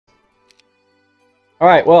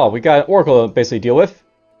Alright, well, we got an Oracle to basically deal with.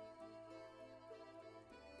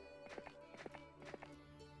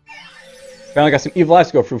 Finally got some evil eyes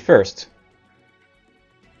to go through first.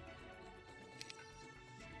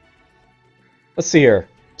 Let's see here.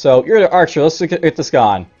 So, you're the archer. Let's get this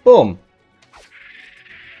gone. Boom.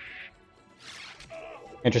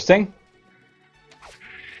 Interesting.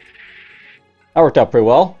 That worked out pretty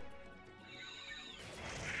well.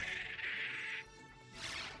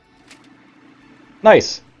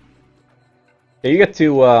 Nice. Okay, you get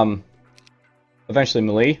to, eventually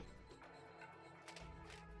melee.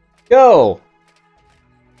 Go!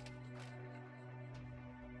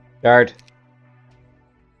 Guard.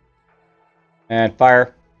 And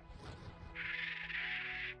fire.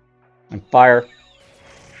 And fire.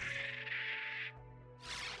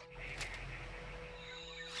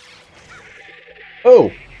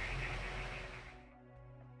 Oh!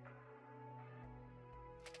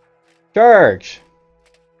 Charge!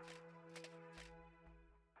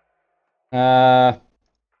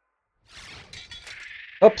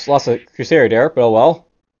 Oops, lost a Crusader there, but oh well.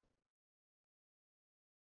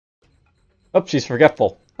 Oops, she's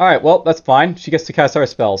forgetful. Alright, well, that's fine. She gets to cast our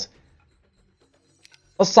spells.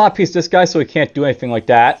 Let's sonic piece this guy so he can't do anything like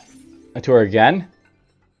that to her again.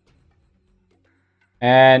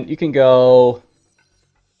 And you can go...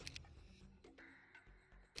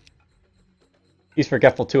 He's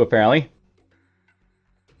forgetful too, apparently.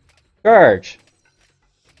 Charge!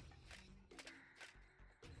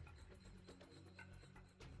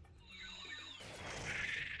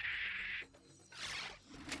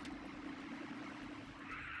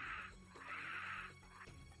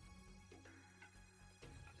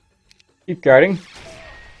 Keep guarding.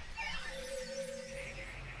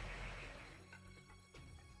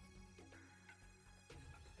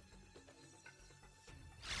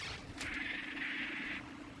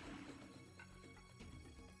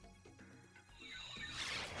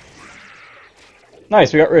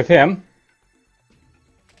 Nice, we got rid of him.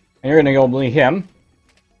 And you're gonna go bleed him.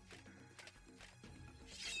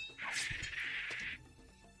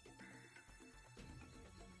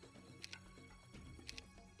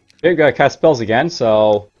 Okay, gotta cast spells again,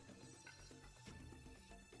 so...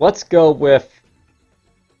 Let's go with...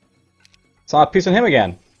 Sonic Piece on him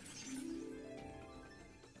again.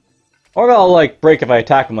 Or I'll, like, break if I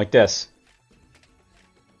attack him like this.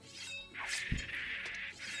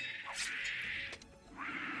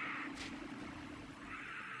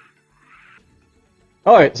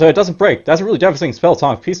 Alright, so it doesn't break. That's a really devastating spell,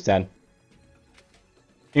 Sonic Piece, then.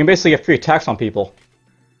 You can basically get free attacks on people.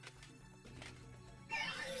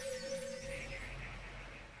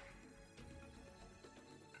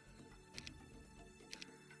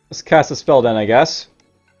 Let's cast a spell then, I guess.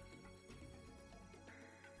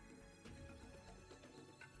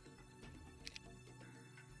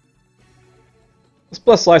 Let's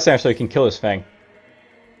bless Lysander so he can kill this thing.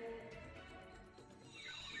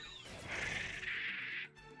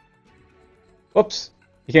 Whoops.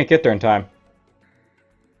 You can't get there in time.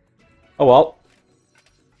 Oh well.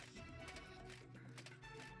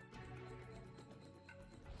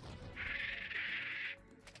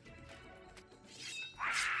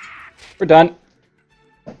 We're done.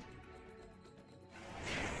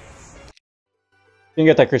 Didn't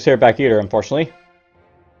get that Crusader back either, unfortunately.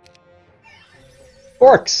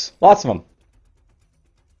 Orcs! Lots of them.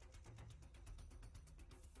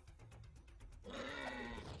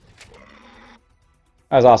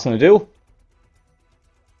 That was awesome to do.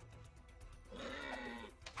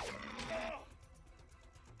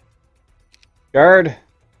 Guard.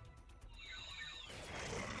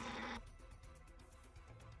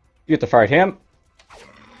 You get to fight him.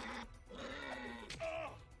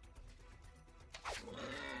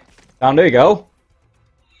 Down, there you go.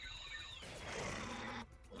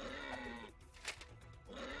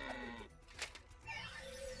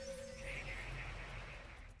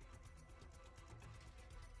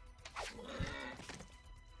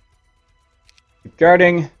 Keep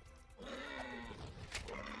guarding.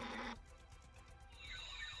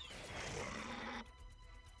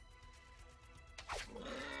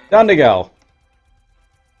 Down to go.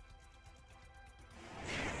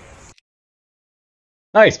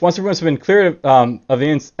 Nice. Once everyone's been cleared of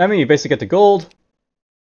the enemy, you basically get the gold.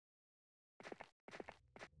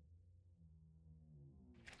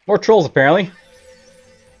 More trolls, apparently.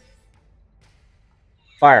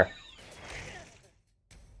 Fire.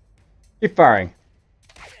 Keep firing.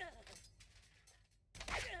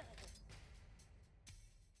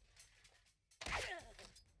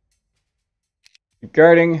 Keep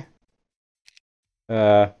guarding.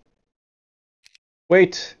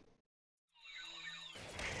 Wait.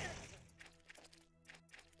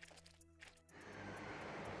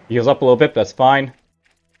 He heals up a little bit, but that's fine.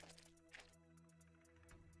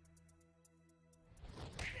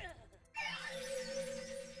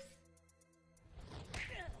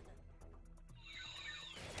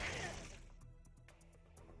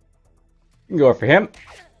 You can go for him.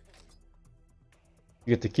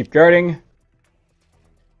 You get to keep guarding.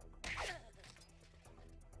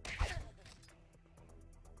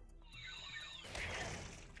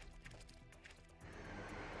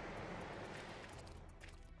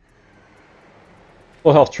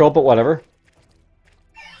 Full health troll, but whatever.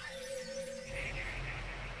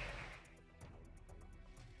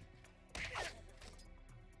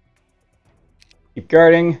 Keep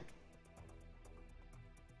guarding.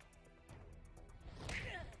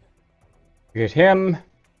 Hit him.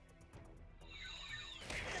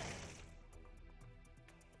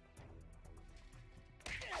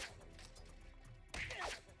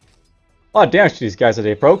 A lot of damage to these guys as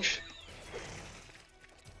they approach.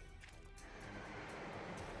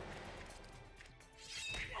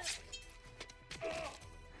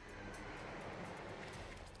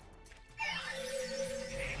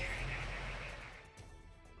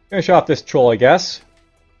 Finish off this troll, I guess.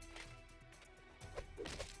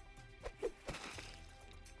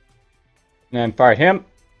 And then fire at him.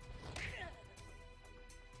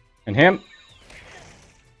 And him.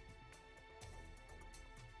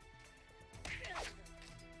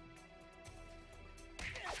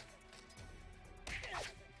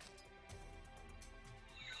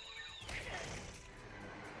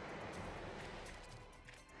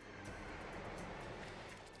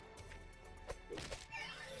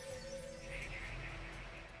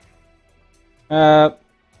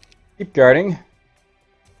 Keep guarding.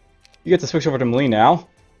 You get to switch over to melee now.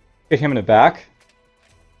 Hit him in the back.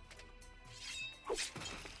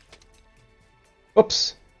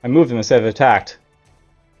 Oops. I moved him instead of attacked.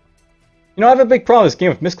 You know, I have a big problem with this game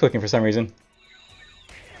with misclicking for some reason.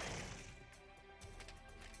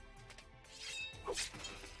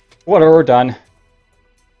 Whatever, we're done.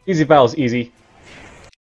 Easy battle's easy.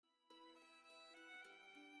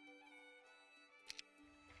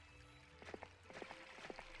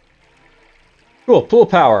 Cool, pool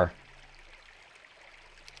power.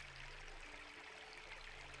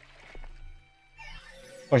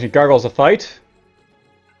 Bunch of gargoyles to fight.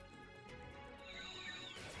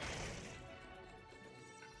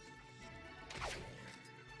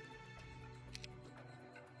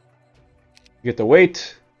 You get the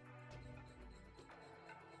weight.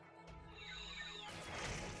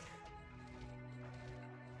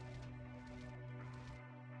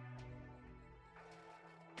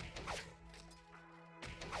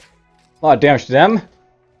 A lot of damage to them.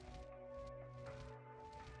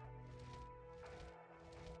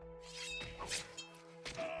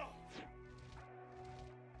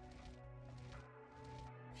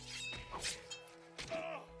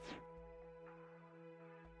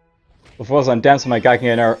 Before I was on dance, my guy can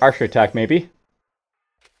get an archery attack, maybe.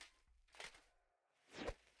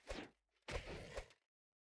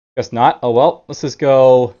 Guess not. Oh well, let's just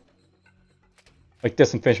go like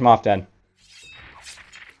this and finish him off then.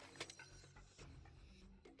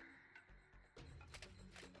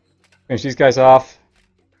 Finish these guys off.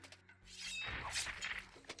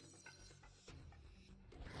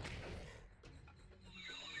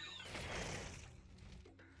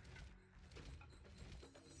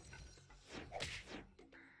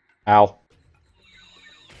 Ow.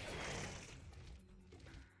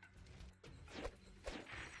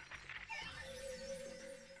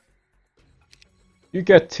 You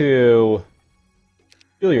get to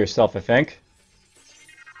heal yourself, I think.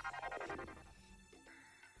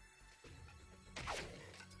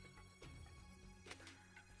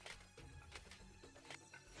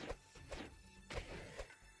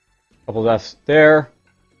 Couple deaths there.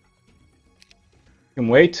 You can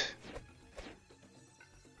wait.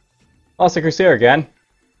 Lost the Crusader again.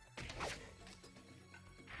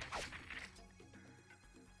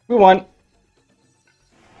 We won.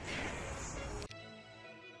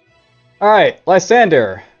 Alright,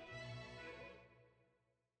 Lysander.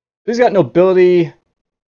 He's got nobility.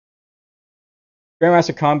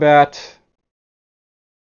 Grandmaster combat.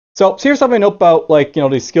 So here's something I know about, like, you know,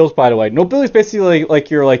 these skills, by the way. Nobility is basically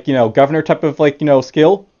like your, like, you know, governor type of, like, you know,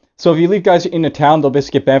 skill. So if you leave guys in the town, they'll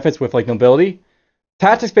basically get benefits with, like, nobility.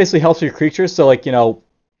 Tactics basically helps your creatures, so, like, you know,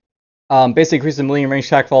 basically increases the melee and range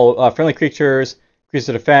attack for all friendly creatures, increases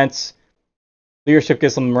the defense. Leadership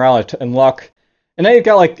gives them morale and luck. And then you've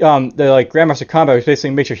got, like, the, like, Grandmaster combat, which basically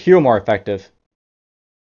makes your hero more effective.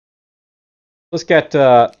 Let's get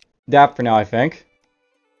that for now, I think.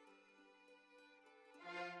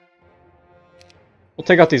 We'll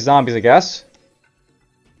take out these zombies, I guess.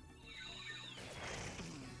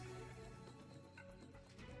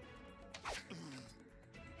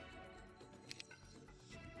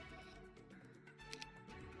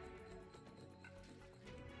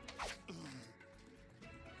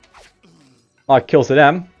 A lot of kills to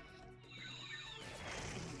them.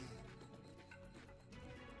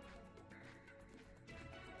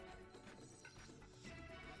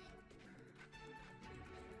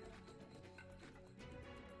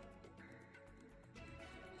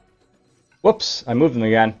 Whoops, I moved them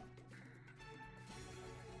again.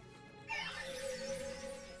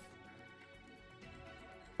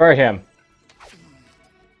 Alright, him.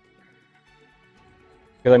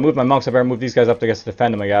 Because I moved my monks, I better move these guys up to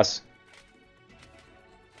defend them, I guess.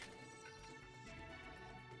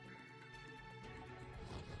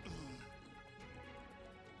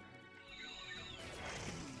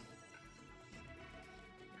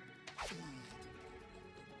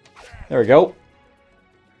 There we go.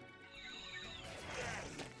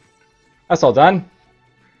 That's all done.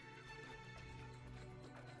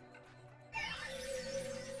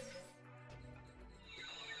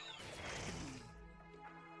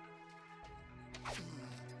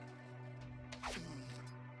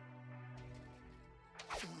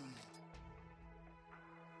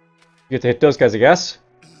 You get to hit those guys, I guess.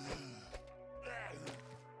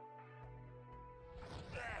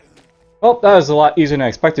 Well, that was a lot easier than I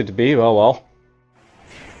expected it to be. Well, well.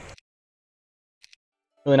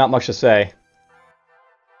 Really not much to say.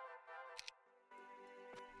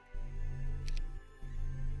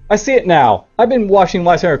 I see it now. I've been watching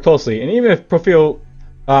Lysander closely, and even if Porphyrio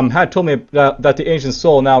had told me that the ancient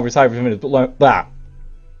soul now resides within his blah.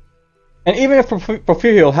 And even if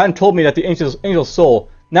Porphyrio hadn't told me that the angel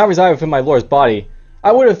soul now resides within my lord's body,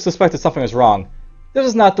 I would have suspected something was wrong. This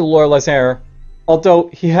is not the Lord Lysander, although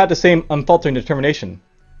he had the same unfaltering determination.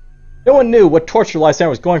 No one knew what torture Lysander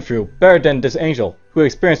was going through better than this angel, who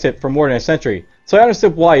experienced it for more than a century, so I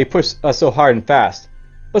understood why he pushed us so hard and fast.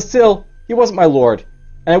 But still, he wasn't my lord,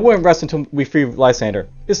 and I wouldn't rest until we free Lysander.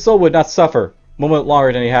 His soul would not suffer a moment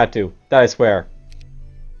longer than he had to, that I swear.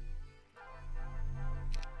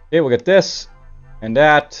 Okay, we'll get this, and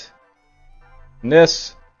that, and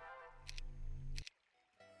this.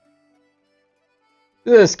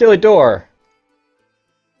 This is a skilly door.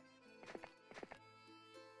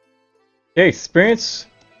 Okay, experience.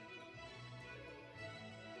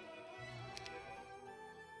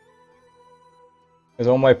 There's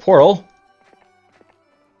on my portal.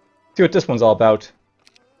 See what this one's all about.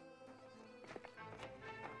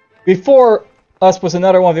 Before us was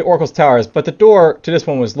another one of the Oracle's towers, but the door to this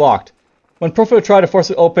one was locked. When Porphyrio tried to force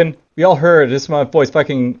it open, we all heard this voice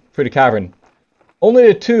fighting through the cavern. Only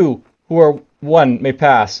the two who are one may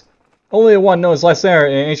pass. Only the one known as Lysander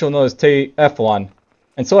and an angel known as Ephelon.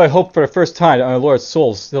 And so I hoped for the first time that my lord's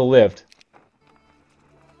soul still lived.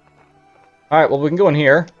 Alright, well we can go in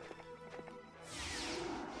here.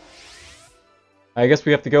 I guess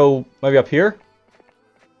we have to go maybe up here?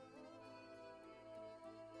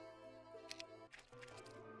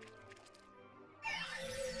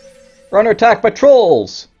 We're under attack by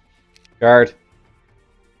trolls! Guard.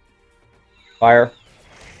 Fire.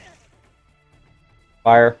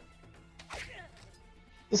 Fire.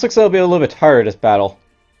 This looks like it'll be a little bit harder, this battle.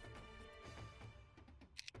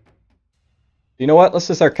 You know what? Let's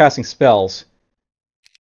just start casting spells.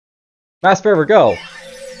 Mass Forever, go!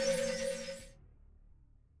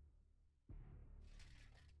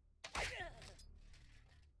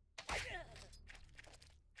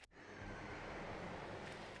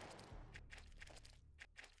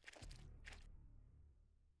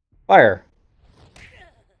 Fire.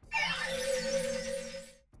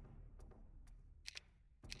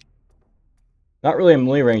 Not really in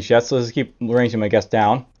melee range yet, so let's keep ranging my guess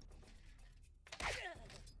down.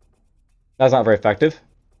 That's not very effective.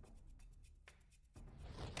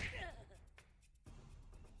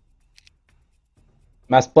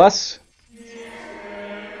 Mass Bless.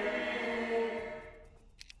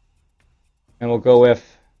 And we'll go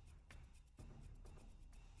with...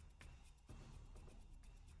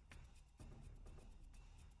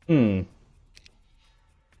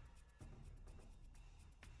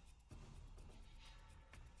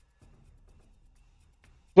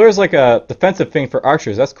 There's like a defensive thing for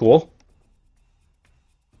archers, that's cool.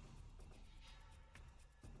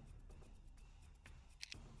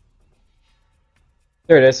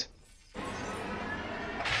 There it is. I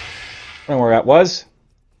don't know where that was.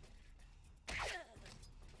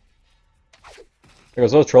 There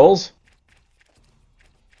goes those trolls.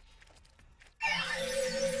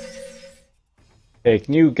 Okay,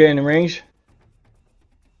 can you get in range?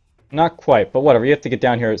 Not quite, but whatever. You have to get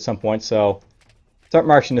down here at some point, so start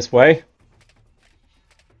marching this way.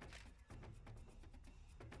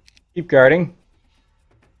 Keep guarding.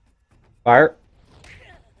 Fire.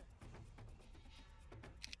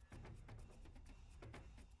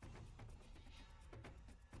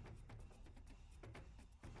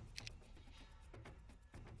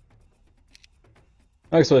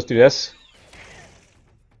 Okay, so let's do this.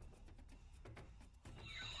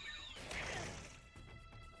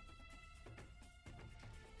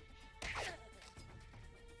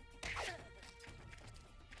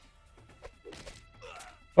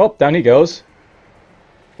 Oh, down he goes.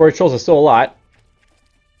 4 trolls is still a lot.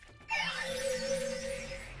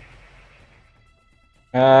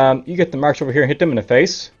 You get the march over here and hit them in the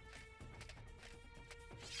face.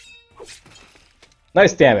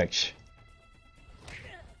 Nice damage.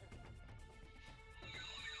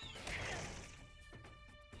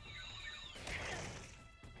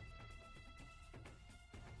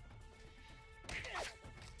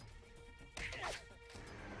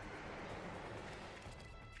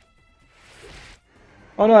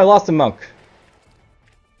 Oh no, I lost a monk.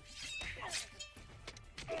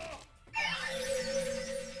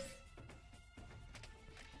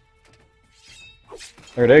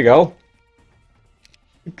 There you go.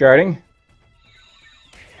 Keep guarding.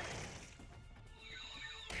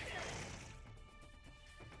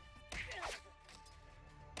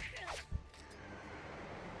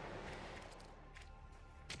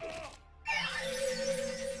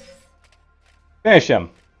 Finish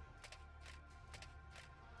him.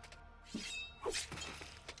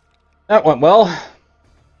 That went well.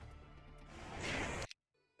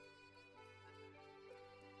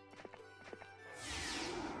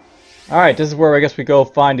 Alright, this is where I guess we go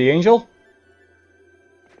find the angel.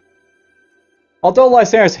 Although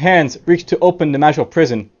Lysander's hands reached to open the magical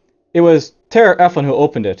prison, it was Terror Eflin who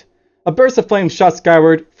opened it. A burst of flames shot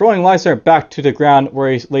skyward, throwing Lysander back to the ground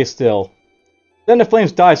where he lay still. Then the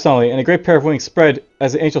flames died suddenly, and a great pair of wings spread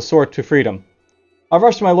as the angel soared to freedom. I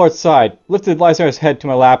rushed to my lord's side, lifted Lysander's head to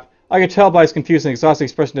my lap. I could tell by his confused and exhausted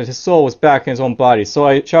expression that his soul was back in his own body, so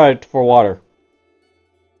I shouted for water.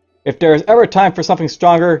 If there is ever a time for something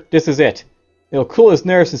stronger, this is it. It'll cool his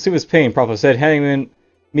nerves and soothe his pain, Prophet said, handing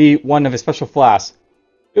me one of his special flasks.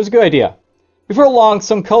 It was a good idea. Before long,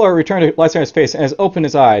 some color returned to Lysander's face and has opened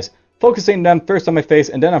his eyes, focusing them first on my face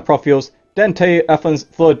and then on Prophiel's, then Tay Eflin's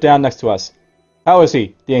floated down next to us. How is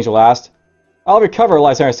he? The angel asked. I'll recover,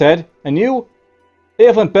 Lysander said. And you? Tay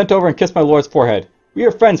Eflin bent over and kissed my lord's forehead. We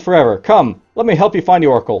are friends forever. Come, let me help you find the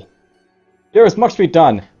oracle. There was much to be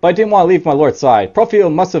done, but I didn't want to leave my lord's side.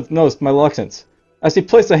 Profiel must have noticed my reluctance, as he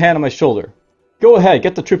placed a hand on my shoulder. Go ahead,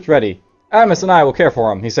 get the troops ready. Aramis and I will care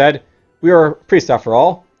for him, he said. We are priests after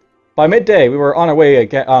all. By midday, we were on our way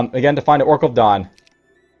again to find the Oracle of Dawn.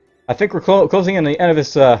 I think we're closing in the end of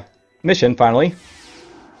this mission, finally.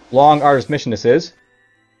 Long, arduous mission this is.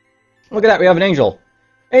 Look at that, we have an angel.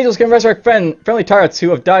 Angels can resurrect friendly targets who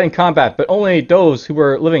have died in combat, but only those who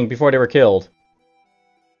were living before they were killed.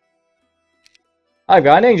 I've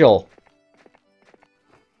got an angel!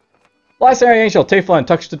 Lysander and Angel, Teflon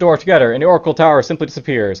touch the door together, and the Oracle Tower simply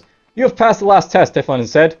disappears. You have passed the last test, Teflon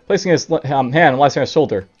said, placing his hand on Lysander's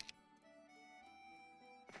shoulder.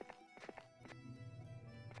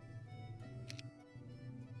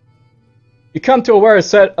 You come to a wide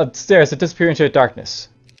set of stairs that disappear into the darkness.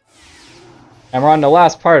 And we're on the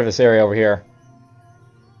last part of this area over here.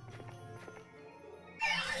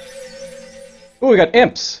 Ooh, we got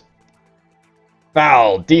imps!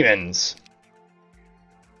 Foul demons!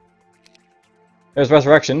 There's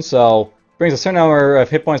resurrection, so brings a certain number of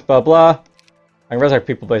hit points, blah blah. I can resurrect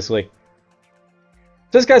people basically.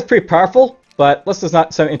 This guy's pretty powerful, but let's just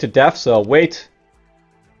not send him into death, so wait.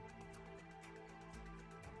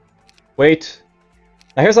 Wait.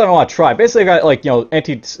 Now here's what I want to try. Basically I got like,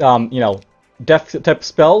 death type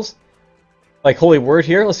spells. Like Holy Word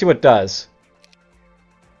here. Let's see what it does.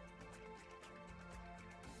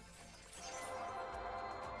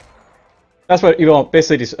 That's what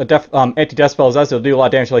basically these anti-death spells does. It'll do a lot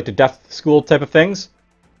of damage to like the death school type of things.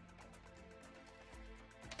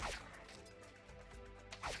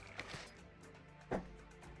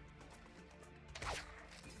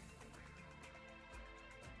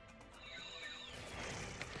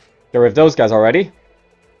 Get rid of those guys already.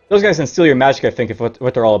 Those guys can steal your magic, I think, if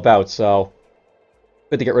what they're all about, so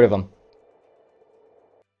good to get rid of them.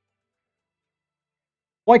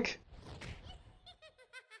 Boink!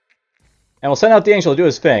 And we'll send out the angel to do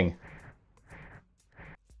his thing.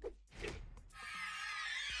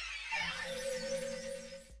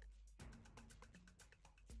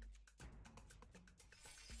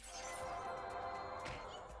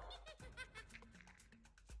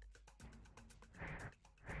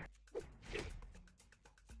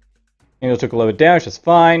 Angel took a little bit of damage, that's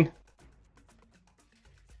fine.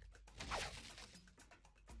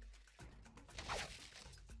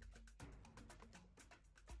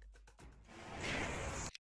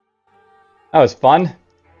 That was fun.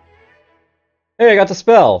 Hey, I got the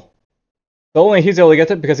spell. But only he's able to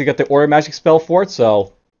get it because he got the Aura Magic spell for it,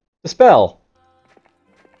 so... The spell!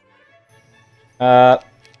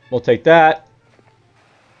 We'll take that.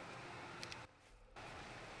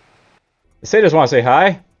 The satyrs want to say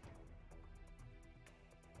hi.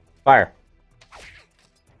 Fire.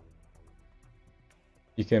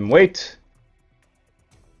 You can wait.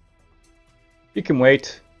 You can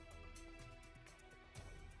wait.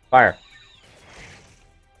 Fire.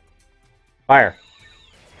 Fire.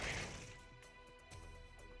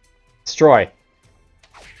 Destroy.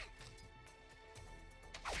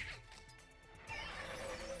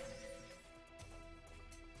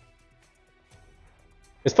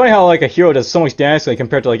 It's funny how like a hero does so much damage like,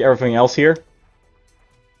 compared to like everything else here.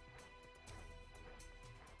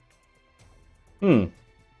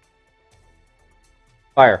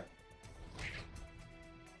 Fire.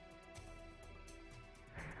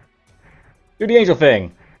 Do the angel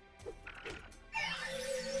thing.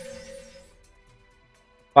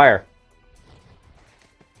 Fire.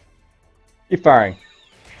 Keep firing.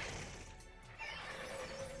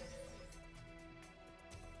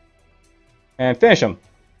 And finish him.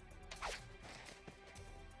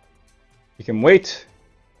 You can wait.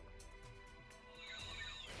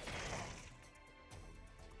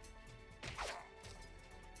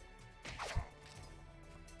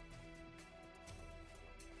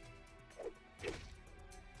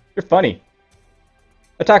 You're funny.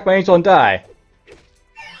 Attack my angel and die.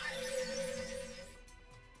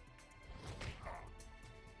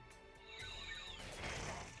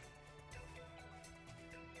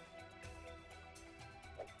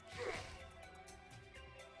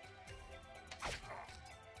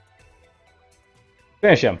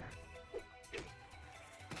 Finish him.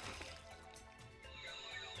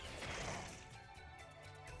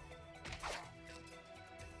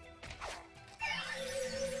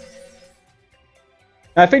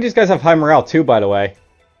 I think these guys have high morale too, by the way.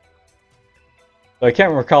 But I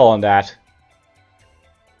can't recall on that.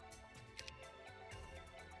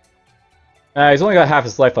 He's only got half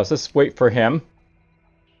his life left. Let's wait for him.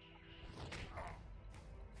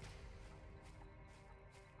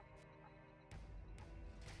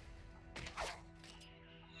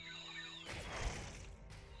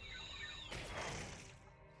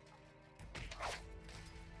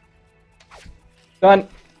 Done.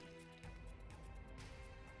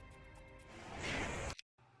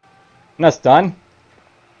 And that's done.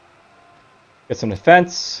 Get some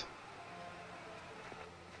defense.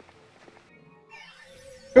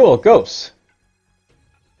 Cool, ghosts.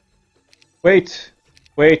 Wait.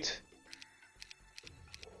 Wait.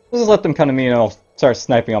 Let's just let them come to me and I'll start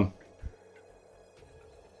sniping them.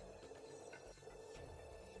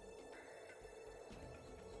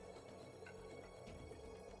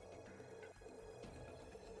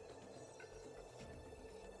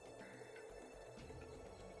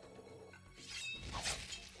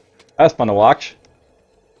 That's fun to watch.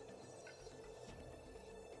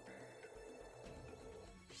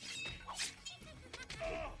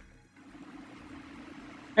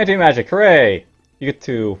 Anti-magic, hooray! You get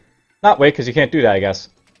to not wait because you can't do that, I guess.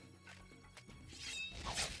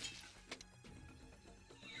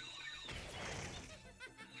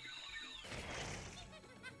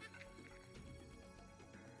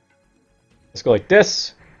 Let's go like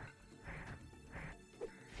this.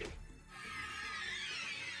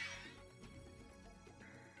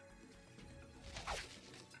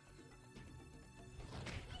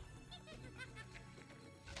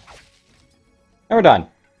 And we're done.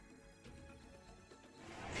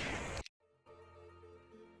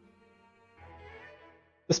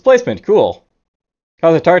 Displacement, cool.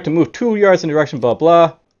 Cause the target to move 2 yards in the direction, blah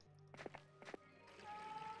blah.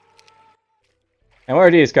 And what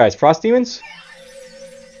are these guys? Frost demons?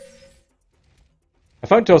 I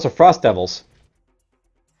found those are frost devils.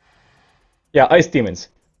 Yeah, ice demons.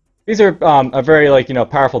 These are a very like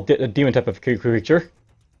powerful demon type of creature.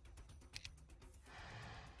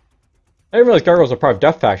 I didn't realize gargoyles are part of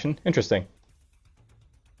Death Faction. Interesting.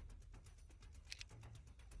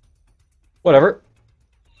 Whatever.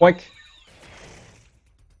 Boink.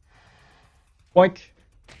 Boink.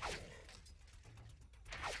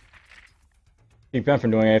 Keep them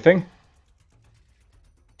from doing anything.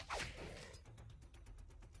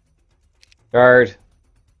 Guard.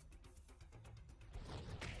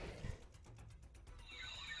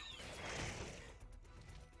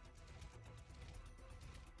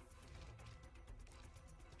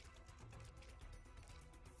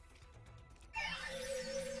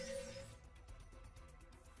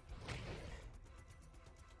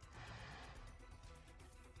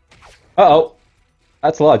 Uh-oh.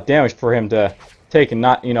 That's a lot of damage for him to take and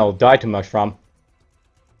not, die too much from.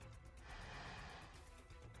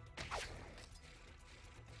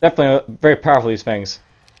 Definitely very powerful, these things.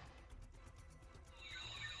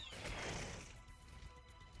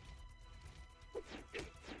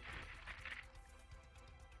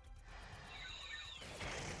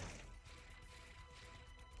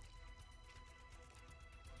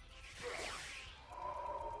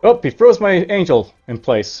 Oh, he froze my angel in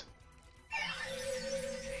place.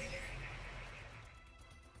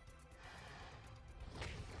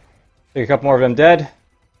 Take a couple more of them dead.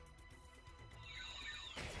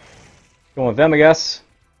 Going with them, I guess.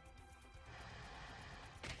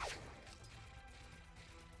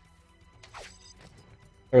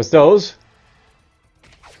 There's those.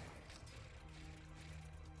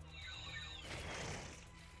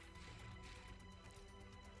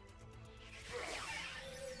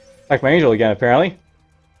 Like my angel again, apparently.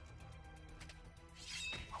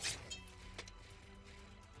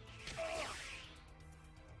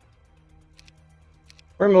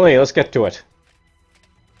 We're in melee, let's get to it.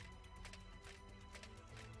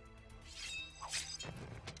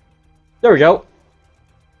 There we go.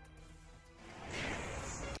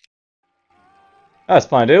 That's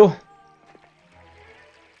fine to do.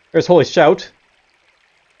 There's Holy Shout.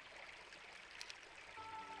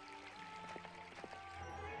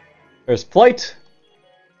 There's Flight.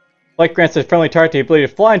 Flight grants a friendly target the ability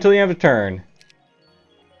to fly until the end of the turn.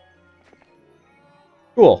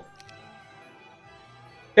 Cool.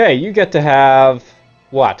 Okay, you get to have...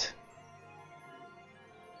 what?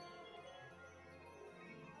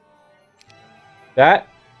 That.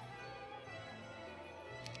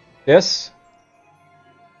 This.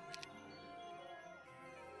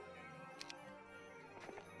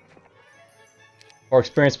 More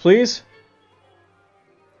experience, please.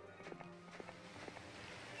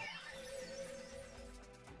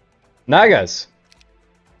 Nagas.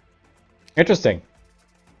 Interesting.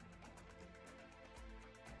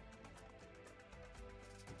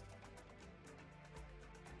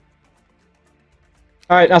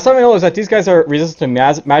 Alright, now something else is that these guys are resistant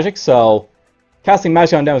to magic, so casting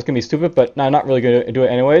magic on them is going to be stupid, but I'm not really going to do it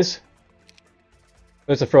anyways.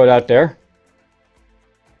 Just to throw it out there.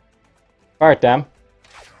 Fire at them.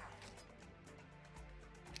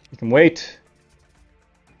 You can wait.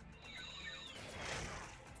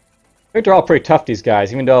 I think they're all pretty tough, these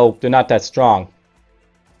guys, even though they're not that strong.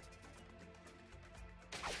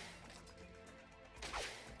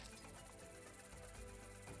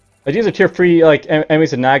 But these are tier 3 like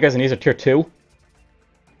enemies of Nagas, and these are tier 2.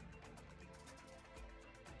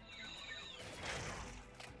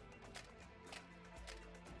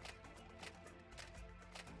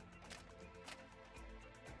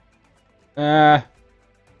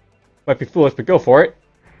 Might be foolish, but go for it.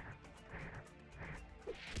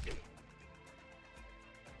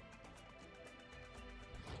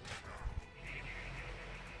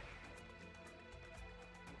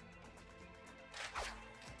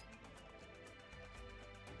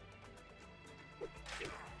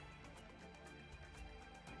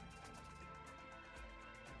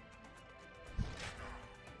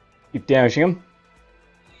 Keep damaging him.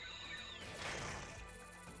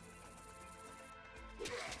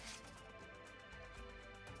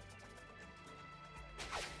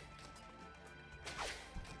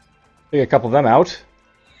 Take a couple of them out.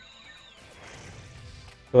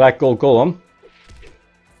 For that gold golem.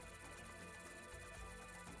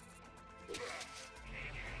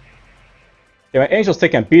 Yeah, my angel's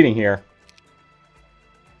taking a beating here.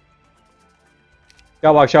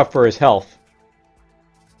 Gotta watch out for his health.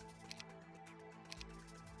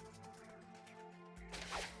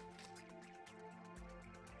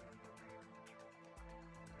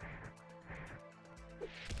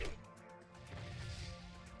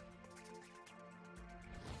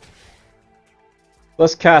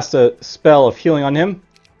 Let's cast a spell of healing on him.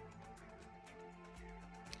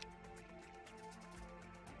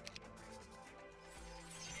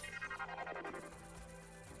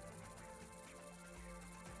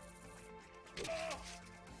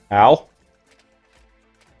 Ow.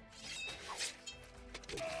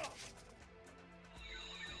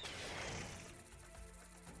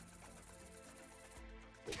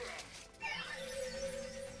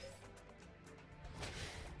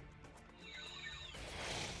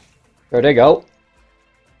 There they go.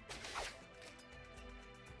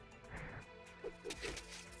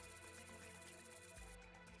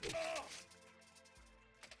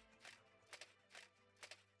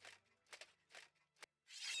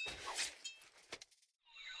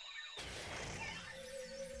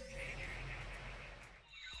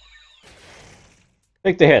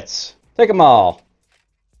 Take the hits. Take them all.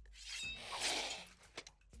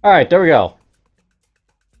 Alright, there we go.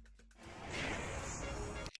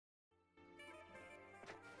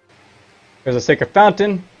 There's a sacred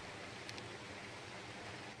fountain.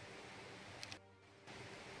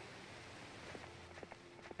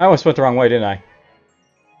 I almost went the wrong way, didn't I?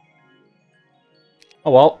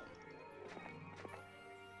 Oh well.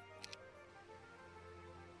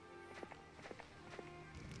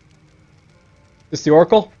 This the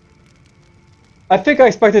Oracle? I think I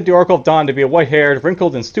expected the Oracle of Dawn to be white-haired,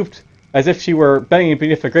 wrinkled, and stooped, as if she were bending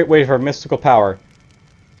beneath a great weight of her mystical power.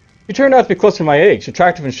 She turned out to be close to my age,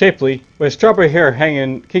 attractive and shapely, with strawberry hair hanging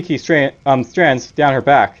in kinky strands down her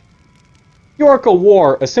back. The Oracle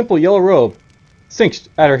wore a simple yellow robe, cinched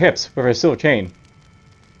at her hips with a silver chain.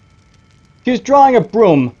 She was drawing a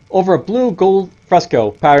broom over a blue gold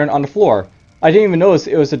fresco pattern on the floor. I didn't even notice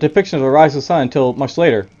it was a depiction of the rise of the sun until much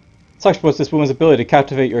later. Such was this woman's ability to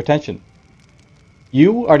captivate your attention.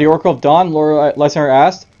 You are the Oracle of Dawn? Lord Lysander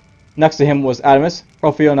asked. Next to him was Adamus.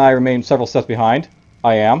 Profio and I remained several steps behind.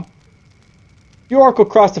 I am. The Oracle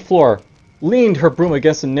crossed the floor, leaned her broom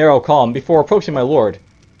against a narrow column before approaching my lord.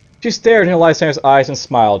 She stared into Lysander's eyes and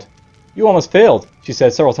smiled. You almost failed, she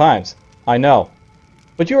said several times. I know.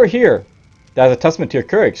 But you are here. That is a testament to your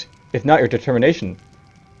courage, if not your determination.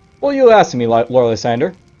 What will you ask me, Lord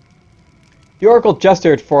Lysander? The Oracle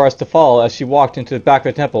gestured for us to follow as she walked into the back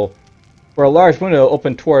of the temple, where a large window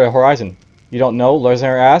opened toward the horizon. You don't know?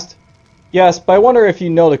 Lysander asked. Yes, but I wonder if you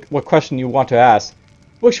know what question you want to ask.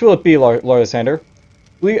 Which will it be, Lord Lysander?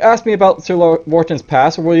 Will you ask me about Sir Wharton's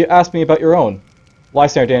past, or will you ask me about your own?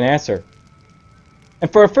 Lysander didn't answer.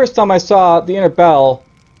 And for the first time I saw the inner battle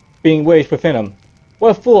being waged within him.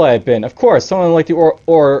 What a fool I had been. Of course, someone like the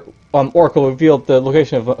Oracle revealed the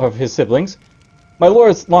location of his siblings. My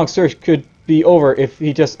lord's long search could be over if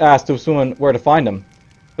he just asked this woman where to find them.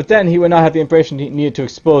 But then he would not have the information he needed to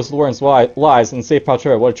expose Lauren's lies and save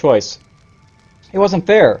Paltrera. What a choice. It wasn't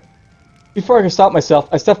fair. Before I could stop myself,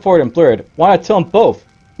 I stepped forward and blurred. Why not tell him both?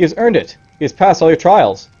 He has earned it. He has passed all your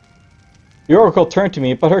trials. The Oracle turned to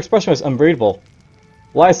me, but her expression was unreadable.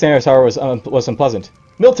 Lysander's, however, was unpleasant.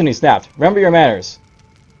 Milton, he snapped. Remember your manners.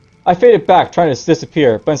 I faded back, trying to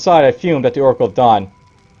disappear, but inside I fumed at the Oracle of Dawn.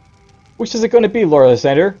 Which is it going to be, Lord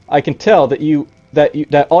Lysander? I can tell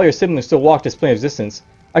that all your siblings still walk this plane of existence.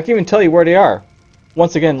 I can even tell you where they are.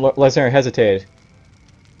 Once again, Lysander hesitated.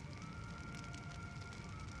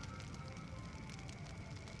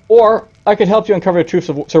 Or, I could help you uncover the truths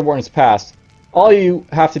of Sir Wharton's past. All you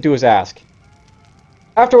have to do is ask.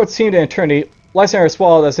 After what seemed an eternity, Lysander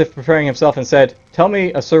swallowed as if preparing himself and said, Tell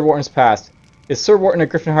me of Sir Wharton's past. Is Sir Wharton a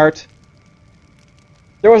Griffin heart?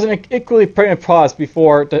 There was an equally pregnant pause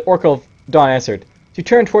before the Oracle of Dawn answered. She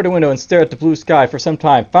turned toward the window and stared at the blue sky for some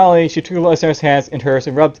time. Finally, she took Lysander's hands in hers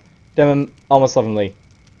and rubbed them almost lovingly.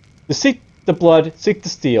 To seek the blood, seek the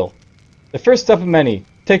steel. The first step of many,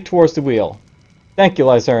 take towards the wheel. Thank you,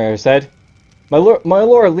 Lysander said. My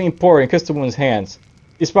lord leaned forward and kissed the woman's hands.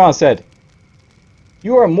 He smiled and said,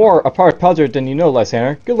 You are more a part of Palger than you know,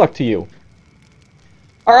 Lysander. Good luck to you.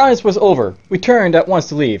 Our audience was over. We turned at once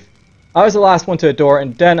to leave. I was the last one to the door,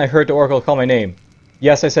 and then I heard the Oracle call my name.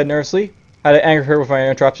 Yes, I said nervously. Had I angered her with my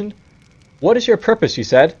interruption? What is your purpose, she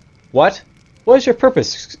said. What? What is your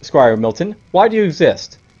purpose, Squire Milton? Why do you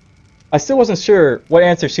exist? I still wasn't sure what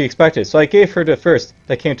answer she expected, so I gave her the first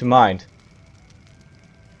that came to mind.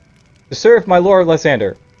 To serve my Lord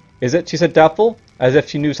Lysander. Is it? She said doubtful, as if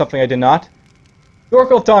she knew something I did not. The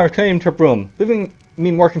Oracle of Dawn reclaimed her broom, leaving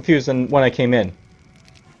me more confused than when I came in.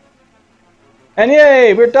 And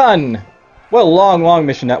yay, we're done! What a long, long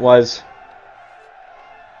mission that was.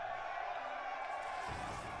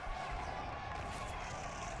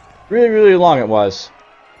 Really, really long it was.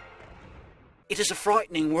 It is a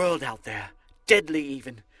frightening world out there, deadly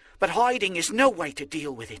even, but hiding is no way to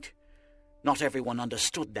deal with it. Not everyone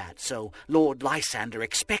understood that, so Lord Lysander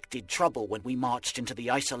expected trouble when we marched into the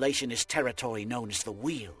isolationist territory known as the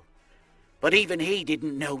Wheel. But even he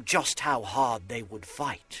didn't know just how hard they would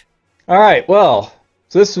fight. Alright, well,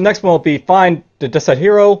 so this next one will be find the Deathside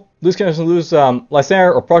hero, lose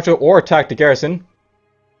Lysander or Proto, or attack the garrison.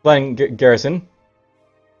 Glen garrison.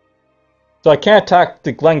 So I can't attack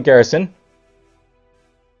the Glen garrison.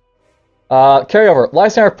 Carryover.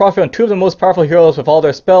 Lysander profit on two of the most powerful heroes with all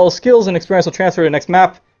their spells, skills, and experience will transfer to the next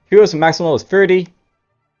map. Heroes maximum level is 30.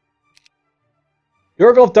 The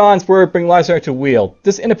Oracle of Dawn's word bring Lysander to Wheel.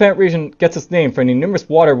 This independent region gets its name from the numerous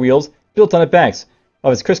water wheels built on the banks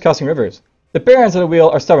of its crisscrossing rivers. The barons of the Wheel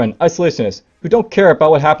are stubborn, isolationists, who don't care about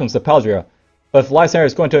what happens to Paldria. But if Lysander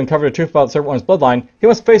is going to uncover the truth about Sir Wharton's bloodline, he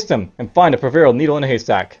must face them and find a proverbial needle in a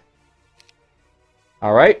haystack.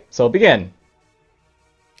 Alright, so begin.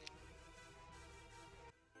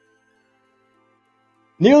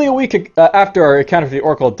 Nearly a week after our encounter with the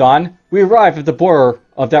Oracle of Dawn, we arrived at the border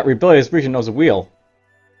of that rebellious region known as the Wheel.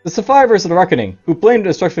 The survivors of the Reckoning, who blamed the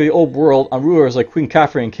destruction of the old world on rulers like Queen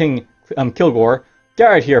Catherine and King Kilgore,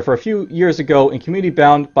 gathered here for a few years ago in community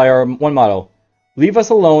bound by our one motto: leave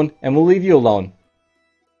us alone and we'll leave you alone.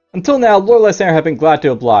 Until now, Lord Lysander had been glad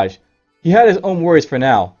to oblige. He had his own worries for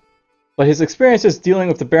now, but his experiences dealing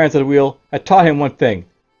with the Barons of the Wheel had taught him one thing: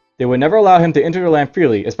 they would never allow him to enter their land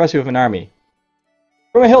freely, especially with an army.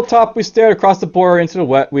 From a hilltop, we stared across the border into the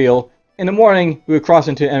wet wheel. In the morning, we would cross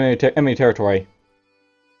into enemy territory.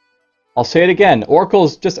 I'll say it again,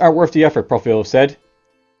 oracles just aren't worth the effort, Profilo said.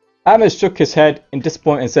 Amos shook his head in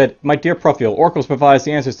disappointment and said, My dear Profilo, oracles provide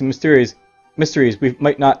the answers to mysteries we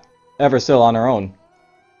might not ever settle on our own.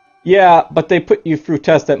 Yeah, but they put you through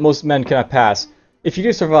tests that most men cannot pass. If you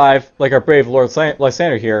do survive, like our brave Lord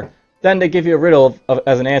Lysander here, then they give you a riddle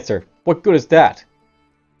as an answer. What good is that?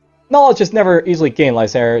 Knowledge is never easily gained,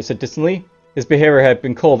 Lysander said distantly. His behavior had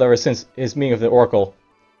been cold ever since his meeting with the Oracle.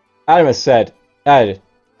 Adamus added,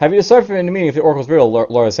 Have you deciphered the meaning of the Oracle's riddle, Lord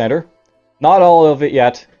Lysander? Not all of it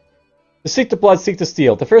yet. To seek the blood, seek to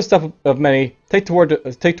steal. The first step of many, take toward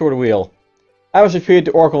the wheel. Adamus repeated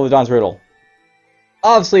the Oracle of the Dawn's riddle.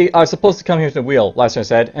 Obviously, I was supposed to come here to the wheel, Lysander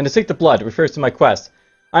said, and to seek the blood refers to my quest.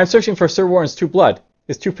 I am searching for Sir Warren's true blood,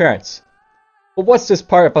 his two parents. But what's this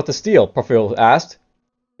part about the steal? Profilo asked.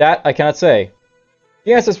 That I cannot say.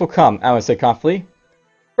 The answers will come, Adamus said confidently.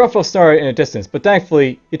 Profilo snorted in the distance, but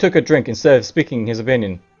thankfully he took a drink instead of speaking his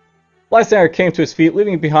opinion. Lysander came to his feet,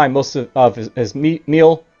 leaving behind most of his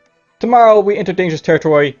meal. Tomorrow we enter dangerous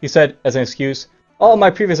territory, he said as an excuse. All my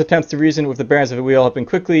previous attempts to reason with the Barons of the Wheel have been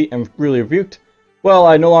quickly and rudely rebuked. Well,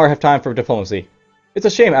 I no longer have time for diplomacy. It's a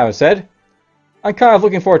shame, Adamus said. I'm kind of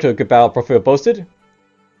looking forward to a good battle, Profilo boasted.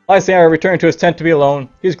 Lysander returned to his tent to be alone.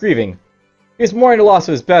 He was grieving. He was mourning the loss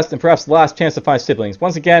of his best and perhaps the last chance to find siblings.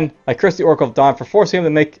 Once again, I cursed the Oracle of Dawn for forcing him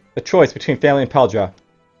to make a choice between family and Paldra.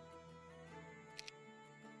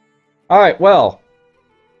 Alright, well.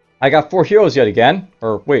 I got 4 heroes yet again.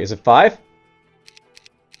 Or, wait, is it 5?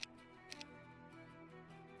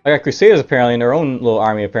 I got Crusaders apparently in their own little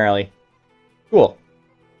army apparently. Cool.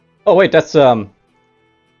 Oh wait, that's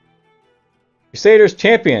Crusaders,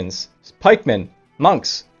 Champions, Pikemen,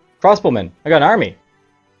 Monks, Crossbowmen. I got an army.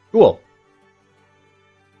 Cool.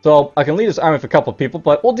 So I can lead this army with a couple of people,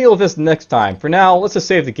 but we'll deal with this next time. For now, let's just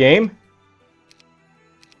save the game.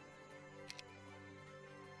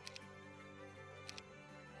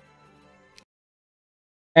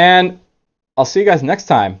 And I'll see you guys next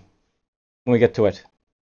time when we get to it.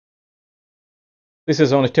 At least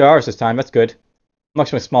there's only 2 hours this time. That's good. Much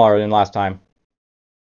smaller than last time.